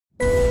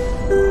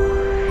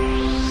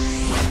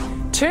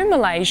Two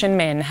Malaysian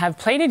men have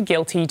pleaded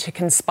guilty to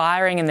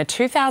conspiring in the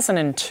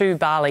 2002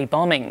 Bali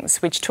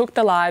bombings, which took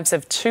the lives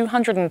of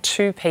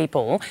 202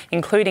 people,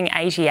 including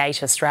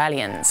 88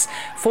 Australians.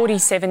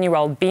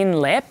 47-year-old Bin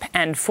Lep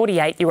and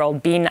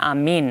 48-year-old Bin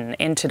Amin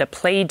entered a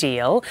plea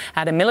deal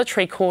at a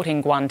military court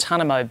in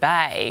Guantanamo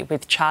Bay,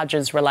 with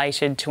charges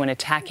related to an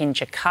attack in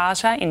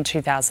Jakarta in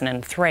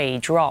 2003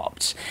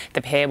 dropped.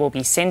 The pair will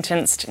be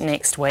sentenced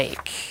next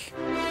week.